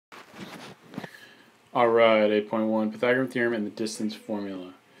Alright, 8.1, Pythagorean Theorem and the distance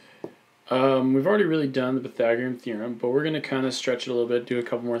formula. We've already really done the Pythagorean Theorem, but we're going to kind of stretch it a little bit, do a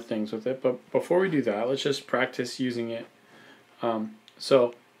couple more things with it. But before we do that, let's just practice using it.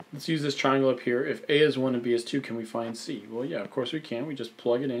 So let's use this triangle up here. If A is 1 and B is 2, can we find C? Well, yeah, of course we can. We just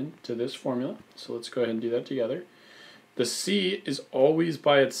plug it in to this formula. So let's go ahead and do that together. The C is always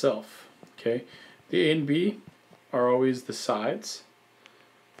by itself. Okay, the A and B are always the sides.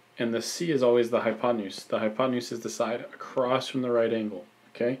 And the C is always the hypotenuse. The hypotenuse is the side across from the right angle.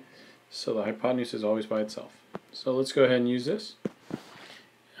 Okay, so the hypotenuse is always by itself. So let's go ahead and use this.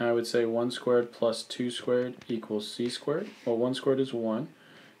 And I would say 1 squared plus 2 squared equals C squared. Well, 1 squared is 1,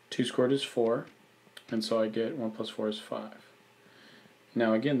 2 squared is 4, and so I get 1 plus 4 is 5.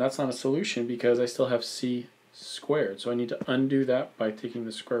 Now again, that's not a solution because I still have C squared. So I need to undo that by taking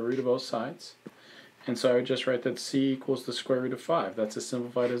the square root of both sides. And so I would just write that C equals the square root of 5. That's as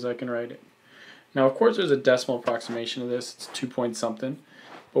simplified as I can write it. Now, of course, there's a decimal approximation of this. It's 2 point something.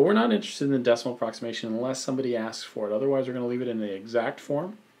 But we're not interested in the decimal approximation unless somebody asks for it. Otherwise, we're going to leave it in the exact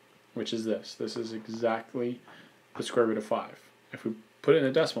form, which is this. This is exactly the square root of 5. If we put it in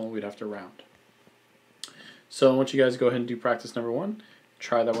a decimal, we'd have to round. So I want you guys to go ahead and do practice number 1.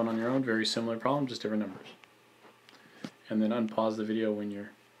 Try that one on your own. Very similar problem, just different numbers. And then unpause the video when you're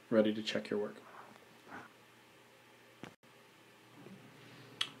ready to check your work.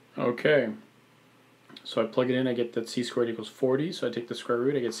 Okay, so I plug it in, I get that C squared equals 40, so I take the square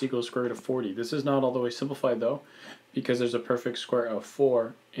root, I get C equals square root of 40. This is not all the way simplified though, because there's a perfect square of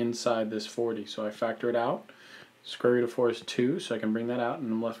 4 inside this 40, so I factor it out. Square root of 4 is 2, so I can bring that out, and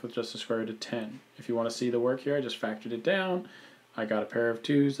I'm left with just the square root of 10. If you want to see the work here, I just factored it down. I got a pair of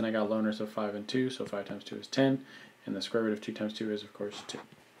 2's, and I got loners of 5 and 2, so 5 times 2 is 10, and the square root of 2 times 2 is, of course, 2.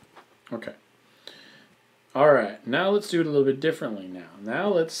 Okay. Alright, now let's do it a little bit differently now. Now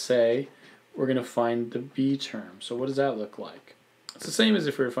let's say we're going to find the B term. So what does that look like? It's the same as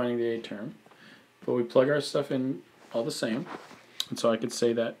if we were finding the A term, but we plug our stuff in all the same. And so I could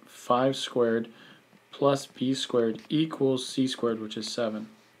say that 5 squared plus B squared equals C squared, which is 7.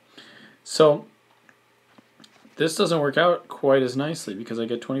 So this doesn't work out quite as nicely because I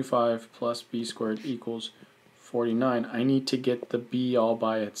get 25 plus B squared equals 49. I need to get the B all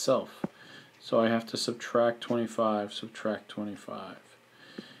by itself. So I have to subtract 25, subtract 25.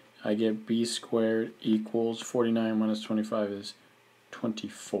 I get B squared equals 49 minus 25 is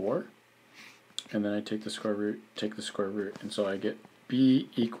 24. And then I take the square root, and so I get B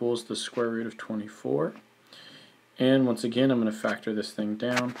equals the square root of 24. And once again, I'm going to factor this thing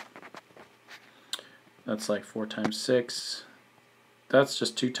down. That's like 4 times 6. That's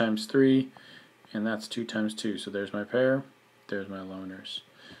just 2 times 3, and that's 2 times 2. So there's my pair, there's my loners.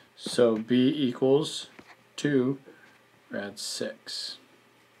 So B equals 2 rad 6.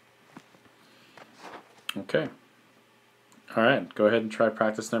 Okay. Alright, go ahead and try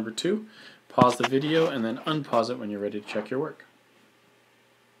practice number 2. Pause the video and then unpause it when you're ready to check your work.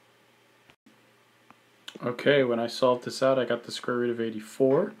 Okay, when I solved this out, I got the square root of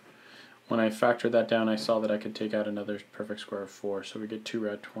 84. When I factored that down, I saw that I could take out another perfect square of 4. So we get 2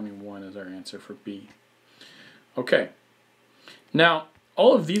 rad 21 as our answer for B. Okay. Now,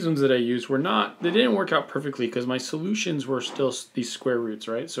 all of these ones that I used they didn't work out perfectly because my solutions were still these square roots,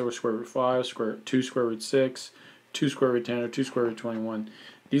 right? So we're square root 5, 2 square root 6, 2 square root 10, or 2 square root 21.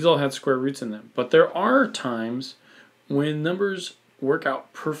 These all had square roots in them. But there are times when numbers work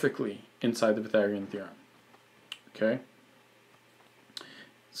out perfectly inside the Pythagorean Theorem. Okay?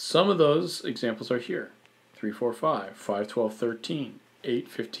 Some of those examples are here. 3, 4, 5, 5, 12, 13, 8,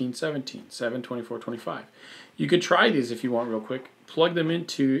 15, 17, 7, 24, 25. You could try these if you want real quick. Plug them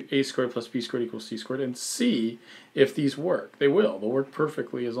into A squared plus B squared equals C squared and see if these work. They will. They'll work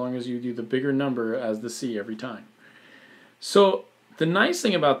perfectly as long as you do the bigger number as the C every time. So the nice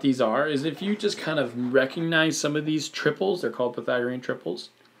thing about these is if you just kind of recognize some of these triples, they're called Pythagorean triples,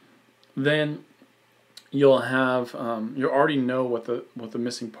 then you'll have you already know what the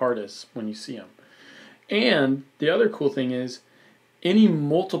missing part is when you see them. And the other cool thing is any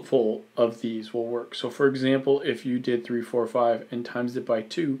multiple of these will work. So for example, if you did 3, 4, 5 and times it by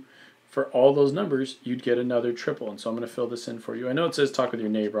 2, for all those numbers, you'd get another triple. And so I'm going to fill this in for you. I know it says talk with your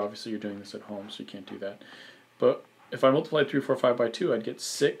neighbor. Obviously, you're doing this at home, so you can't do that. But if I multiply 3, 4, 5 by 2, I'd get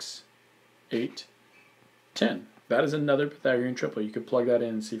 6, 8, 10. That is another Pythagorean triple. You could plug that in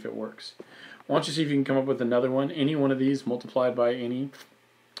and see if it works. Why don't you see if you can come up with another one. Any one of these multiplied by any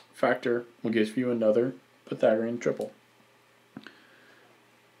factor will give you another Pythagorean triple.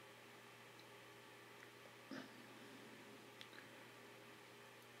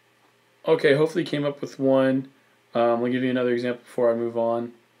 Okay, hopefully you came up with one. I'll give you another example before I move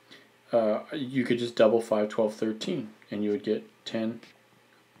on. you could just double 5, 12, 13, and you would get 10,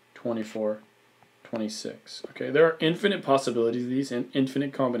 24, 26. Okay, there are infinite possibilities of these and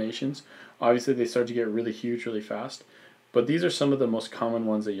infinite combinations. Obviously, they start to get really huge really fast, but these are some of the most common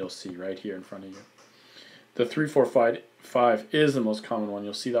ones that you'll see right here in front of you. The 3, 4, 5 is the most common one.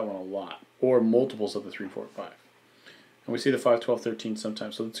 You'll see that one a lot, or multiples of the 3, 4, 5. And we see the 5, 12, 13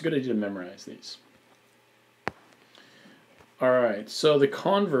 sometimes, so it's a good idea to memorize these. Alright, so the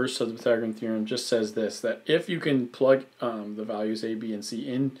converse of the Pythagorean theorem just says this, that if you can plug the values a, b, and c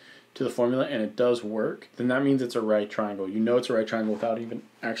into the formula and it does work, then that means it's a right triangle. You know it's a right triangle without even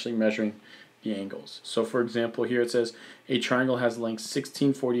actually measuring the angles. So for example, here it says a triangle has lengths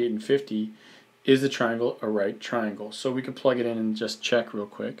 16, 48, and 50. Is the triangle a right triangle? So we can plug it in and just check real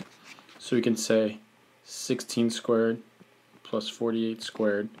quick. So we can say 16 squared plus 48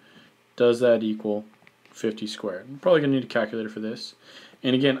 squared, does that equal 50 squared? I'm probably going to need a calculator for this.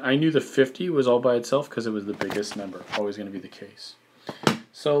 And again, I knew the 50 was all by itself because it was the biggest number. Always going to be the case.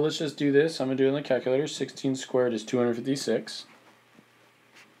 So let's just do this. I'm going to do it on the calculator. 16 squared is 256.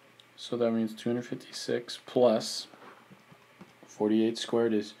 So that means 256 plus 48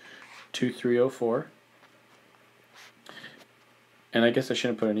 squared is 2304. And I guess I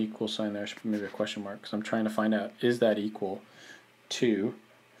shouldn't put an equal sign there. I should put maybe a question mark because I'm trying to find out, is that equal to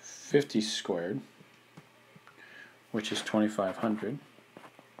 50 squared, which is 2500.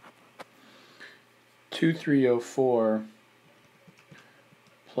 2304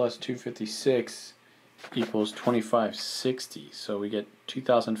 plus 256 equals 2560. So we get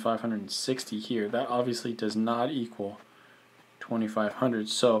 2560 here. That obviously does not equal 2500.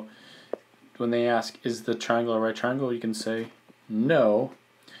 So when they ask, is the triangle a right triangle, you can say no.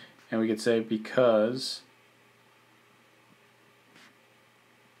 And we could say because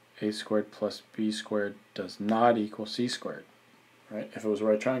a squared plus b squared does not equal c squared. Right? If it was a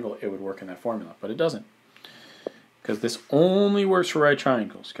right triangle, it would work in that formula, but it doesn't. Because this only works for right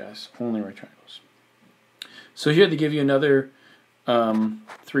triangles, guys. Only right triangles. So here they give you another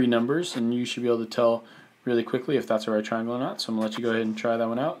 3 numbers, and you should be able to tell really quickly if that's a right triangle or not. So I'm going to let you go ahead and try that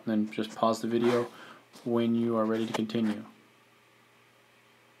one out, and then just pause the video when you are ready to continue.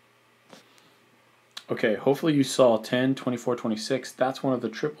 Okay, hopefully you saw 10, 24, 26. That's one of the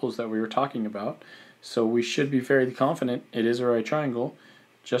triples that we were talking about. So we should be very confident it is a right triangle.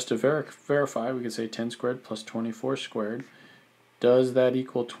 Just to verify, we could say 10 squared plus 24 squared. Does that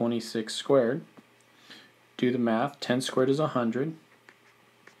equal 26 squared? Do the math. 10 squared is 100.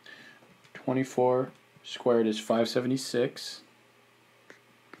 24 squared is 576.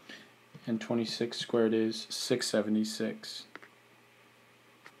 And 26 squared is 676.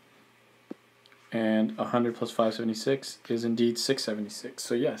 And 100 plus 576 is indeed 676.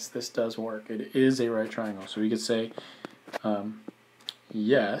 So yes, this does work. It is a right triangle. So we could say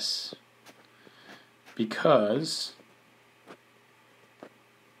yes, because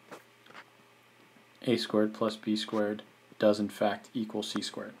a squared plus b squared does in fact equal c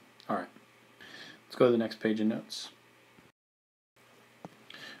squared. Alright, let's go to the next page in notes.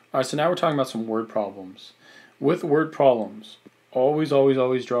 Alright, so now we're talking about some word problems. With word problems, always, always,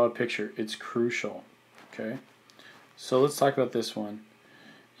 always draw a picture. It's crucial. Okay? So let's talk about this one.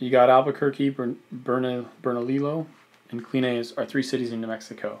 You got Albuquerque, Bernalillo, and Clines are 3 cities in New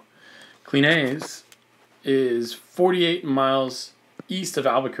Mexico. Clines is 48 miles east of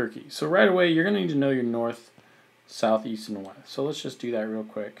Albuquerque. So right away, you're going to need to know your north, south, east, and west. So let's just do that real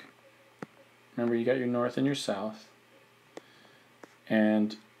quick. Remember, you got your north and your south.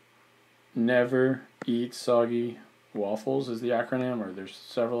 And never eat soggy waffles is the acronym, or there's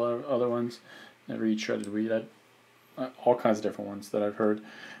several other ones. Never eat shredded wheat. All kinds of different ones that I've heard.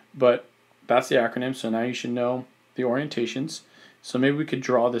 But that's the acronym, so now you should know the orientations. So maybe we could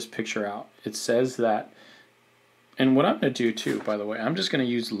draw this picture out. It says that, and what I'm going to do too, by the way, I'm just going to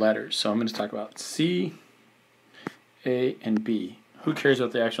use letters. So I'm going to talk about C, A, and B. Who cares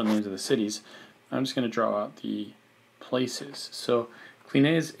about the actual names of the cities? I'm just going to draw out the places. So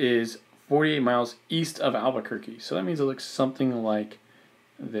Clines is 48 miles east of Albuquerque. So that means it looks something like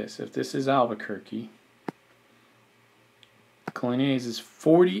this. If this is Albuquerque, Clines is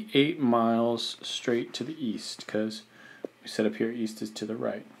 48 miles straight to the east, because we said up here east is to the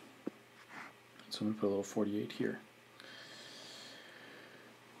right. So I'm going to put a little 48 here.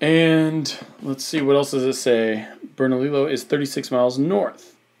 And let's see, what else does it say? Bernalillo is 36 miles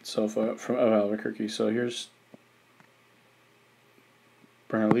north from Albuquerque. So here's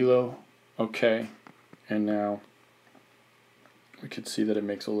Bernalillo. Okay, and now we could see that it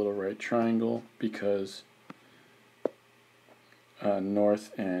makes a little right triangle because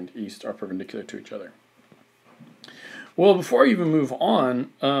north and east are perpendicular to each other. Well, before I even move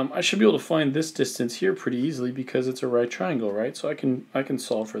on, I should be able to find this distance here pretty easily because it's a right triangle, right? So I can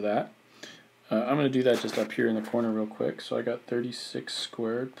solve for that. I'm going to do that just up here in the corner real quick. So I got 36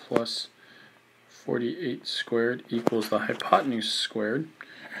 squared plus 48 squared equals the hypotenuse squared.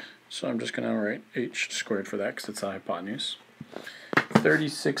 So I'm just going to write h squared for that because it's the hypotenuse.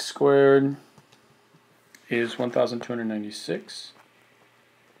 36 squared is 1,296.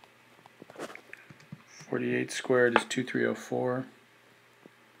 48 squared is 2,304.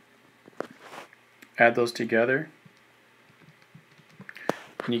 Add those together,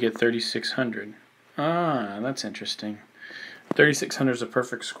 and you get 3,600. Ah, that's interesting. 3,600 is a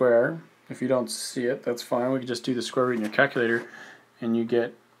perfect square. If you don't see it, that's fine. We can just do the square root in your calculator, and you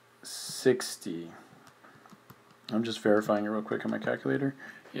get 60. I'm just verifying it real quick on my calculator.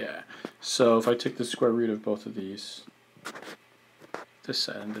 Yeah. So if I took the square root of both of these, this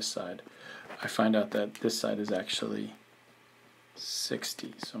side and this side, I find out that this side is actually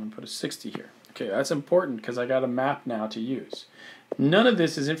 60. So I'm going to put a 60 here. Okay, that's important because I got a map now to use. None of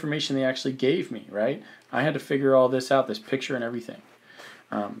this is information they actually gave me, right? I had to figure all this out, this picture and everything.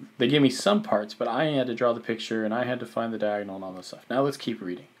 They gave me some parts, but I had to draw the picture and I had to find the diagonal and all this stuff. Now let's keep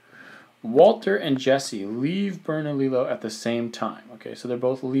reading. Walter and Jesse leave Bernalillo at the same time. Okay, so they're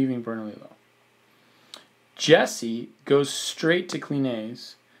both leaving Bernalillo. Jesse goes straight to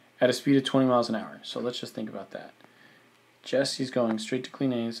Clinez at a speed of 20 miles an hour. So let's just think about that. Jesse's going straight to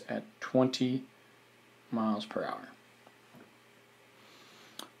Clinez at 20 miles per hour.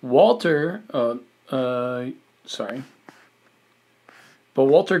 Walter, but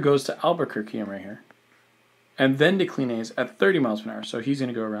Walter goes to Albuquerque, I'm right here, and then to Clinez at 30 miles per hour. So he's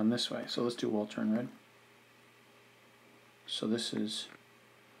going to go around this way. So let's do Walter in red. So this is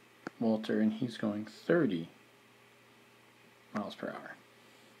Walter, and he's going 30 miles per hour.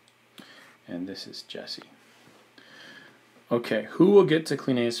 And this is Jesse. Okay, who will get to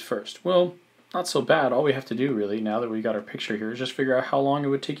Clinez first? Well, not so bad. All we have to do, really, now that we got our picture here, is just figure out how long it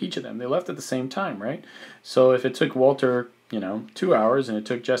would take each of them. They left at the same time, right? So if it took Walter, 2 hours, and it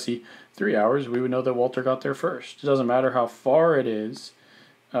took Jesse 3 hours, we would know that Walter got there first. It doesn't matter how far it is,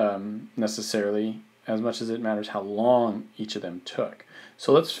 necessarily, as much as it matters how long each of them took.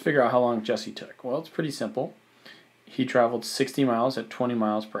 So let's figure out how long Jesse took. Well, it's pretty simple. He traveled 60 miles at 20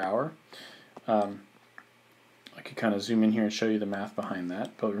 miles per hour. I could kind of zoom in here and show you the math behind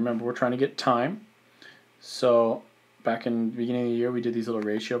that. But remember, we're trying to get time. So back in the beginning of the year, we did these little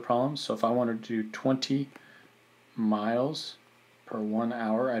ratio problems. So if I wanted to do 20 miles per 1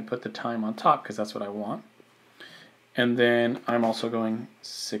 hour, I'd put the time on top because that's what I want. And then I'm also going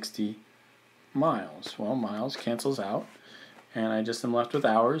 60 miles. Well, miles cancels out. And I just am left with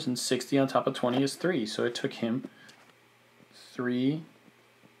hours. And 60 on top of 20 is 3. So it took him 3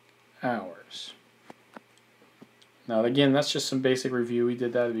 hours. Now again, that's just some basic review. We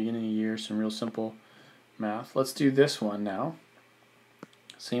did that at the beginning of the year, some real simple math. Let's do this one now.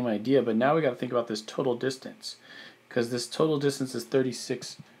 Same idea, but now we got to think about this total distance, because this total distance is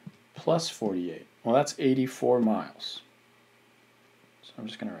 36 plus 48. Well, that's 84 miles. So I'm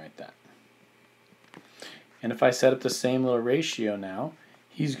just going to write that. And if I set up the same little ratio now,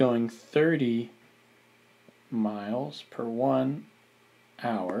 he's going 30 miles per 1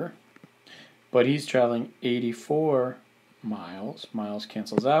 hour. But he's traveling 84 miles. Miles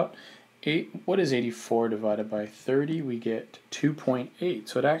cancels out. What is 84 divided by 30? We get 2.8.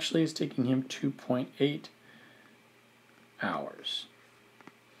 So it actually is taking him 2.8 hours.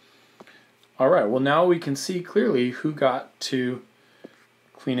 All right, well now we can see clearly who got to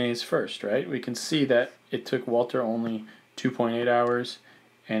Clinez first, right? We can see that it took Walter only 2.8 hours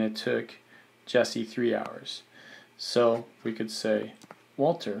and it took Jesse 3 hours. So we could say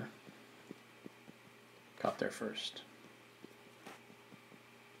Walter got there first.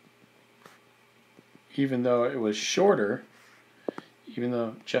 Even though it was shorter, even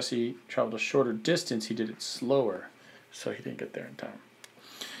though Jesse traveled a shorter distance, he did it slower, so he didn't get there in time.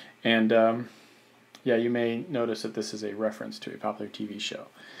 And yeah, you may notice that this is a reference to a popular TV show.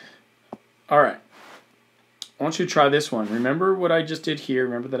 All right, I want you to try this one. Remember what I just did here.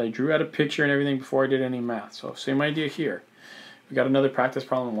 Remember that I drew out a picture and everything before I did any math. So same idea here. We got another practice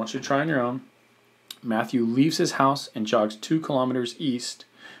problem I want you to try on your own. Matthew leaves his house and jogs 2 kilometers east,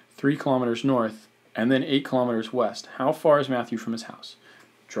 3 kilometers north, and then 8 kilometers west. How far is Matthew from his house?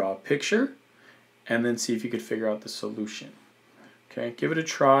 Draw a picture, and then see if you could figure out the solution. Okay, give it a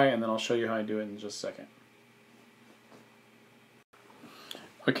try, and then I'll show you how I do it in just a second.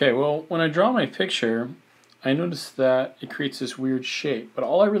 Okay, well, when I draw my picture, I notice that it creates this weird shape, but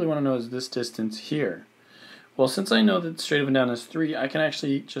all I really want to know is this distance here. Well, since I know that straight up and down is 3, I can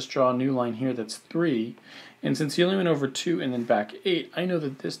actually just draw a new line here that's 3. And since he only went over 2 and then back 8, I know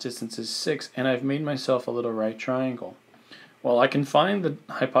that this distance is 6, and I've made myself a little right triangle. Well, I can find the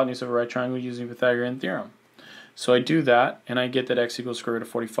hypotenuse of a right triangle using Pythagorean theorem. So I do that, and I get that x equals square root of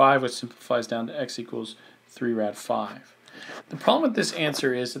 45, which simplifies down to x equals 3 rad 5. The problem with this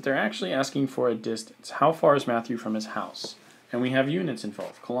answer is that they're actually asking for a distance. How far is Matthew from his house? And we have units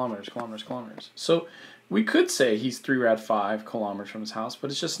involved, kilometers, kilometers, kilometers. So we could say he's 3 rad 5 kilometers from his house,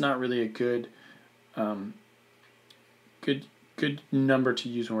 but it's just not really a good good number to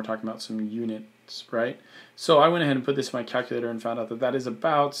use when we're talking about some units, right? So I went ahead and put this in my calculator and found out that that is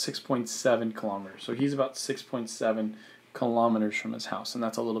about 6.7 kilometers. So he's about 6.7 kilometers from his house, and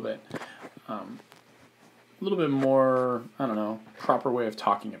that's a little bit more, I don't know, proper way of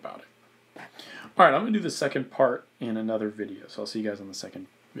talking about it. All right, I'm going to do the second part in another video, so I'll see you guys on the second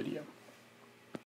video.